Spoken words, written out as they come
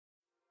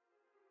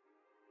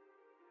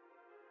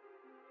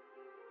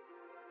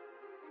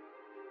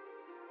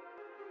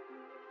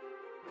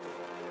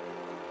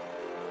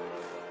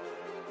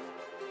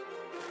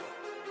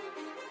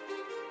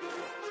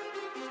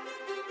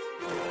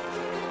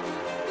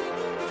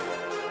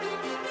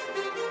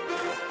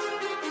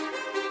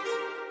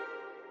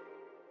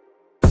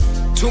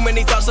Too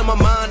many thoughts on my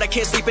mind, I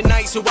can't sleep at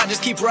night, so I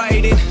just keep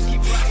writing.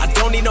 I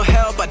don't need no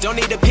help, I don't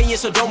need opinions,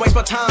 so don't waste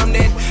my time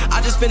then.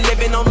 I just been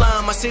living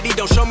online, my city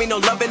don't show me no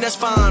love and that's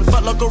fine.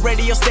 Fuck local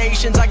radio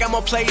stations, I got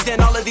more plays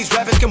than all of these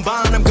rappers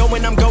combined. I'm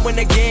going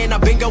again,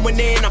 I've been going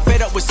in, I'm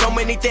fed up with so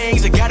many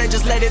things, I gotta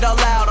just let it all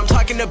out. I'm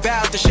talking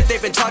about the shit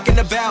they've been talking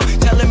about,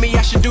 telling me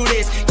I should do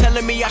this,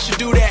 telling me I should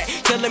do that,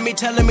 telling me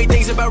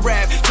things about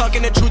rap,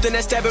 talking the truth and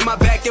that stab in my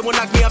back, they will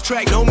knock me off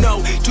track.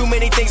 No, too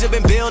many things have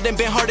been building,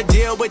 been hard to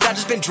deal with, I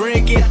just been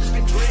drinking.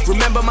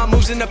 Remember my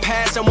moves in the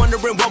past, I'm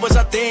wondering what was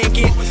I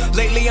thinking.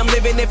 Lately I'm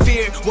living in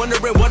fear,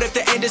 wondering what if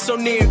the end is so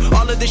near.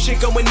 All of this shit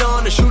going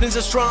on, the shootings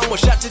are strong, one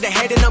shot to the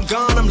head and I'm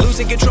gone. I'm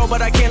losing control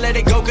but I can't let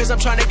it go, cause I'm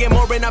trying to get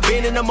more and I've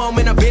been in the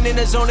moment, I've been in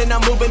the zone and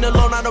I'm moving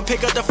alone. I don't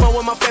pick up the phone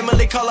when my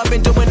family call, I've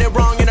been doing it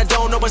wrong and I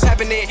don't know what's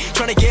happening.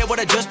 Trying to get what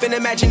I just been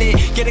imagining,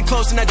 getting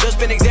close and I just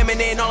been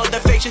examining all of the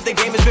fake shit the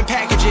game has been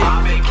packaging.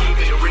 I've been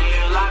keeping it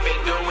real, I've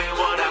been doing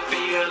what I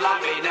feel,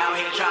 I've been out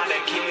here trying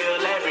to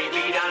kill every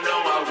beat, I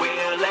know I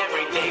will,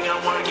 everything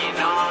I'm working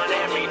on,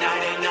 every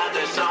night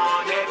another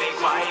song, they've been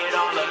quiet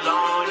all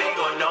along, they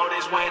gon'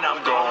 notice when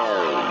I'm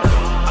gone.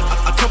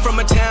 I come from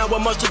a town where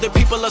most of the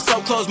people are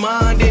so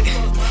close-minded.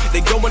 They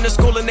go into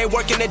school and they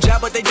work in a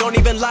job but they don't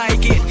even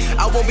like it.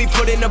 I won't be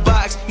put in a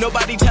box,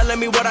 nobody telling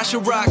me what I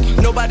should rock,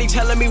 nobody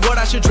telling me what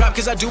I should drop,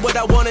 cause I do what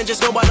I want and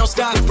just know I don't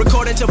stop.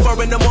 Recording till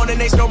 4 in the morning,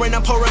 they snoring,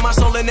 I'm pouring my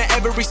soul into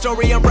every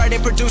story. I'm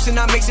writing, producing,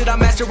 I mix it, I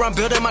master, I'm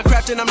building my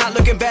craft and I'm not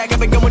looking back. I've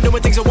been going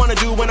doing things I wanna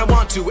do when I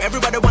want to.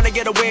 Everybody wanna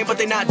get a win but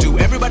they not do.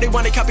 Everybody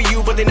wanna copy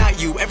you but they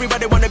not you.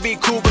 Everybody wanna be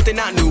cool but they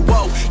not new.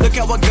 Whoa, look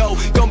how I go,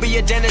 gonna be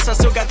a dentist, I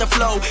still got the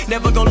flow.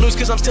 Never gonna lose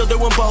cause I'm still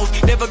doing both.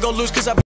 Never gonna lose cause I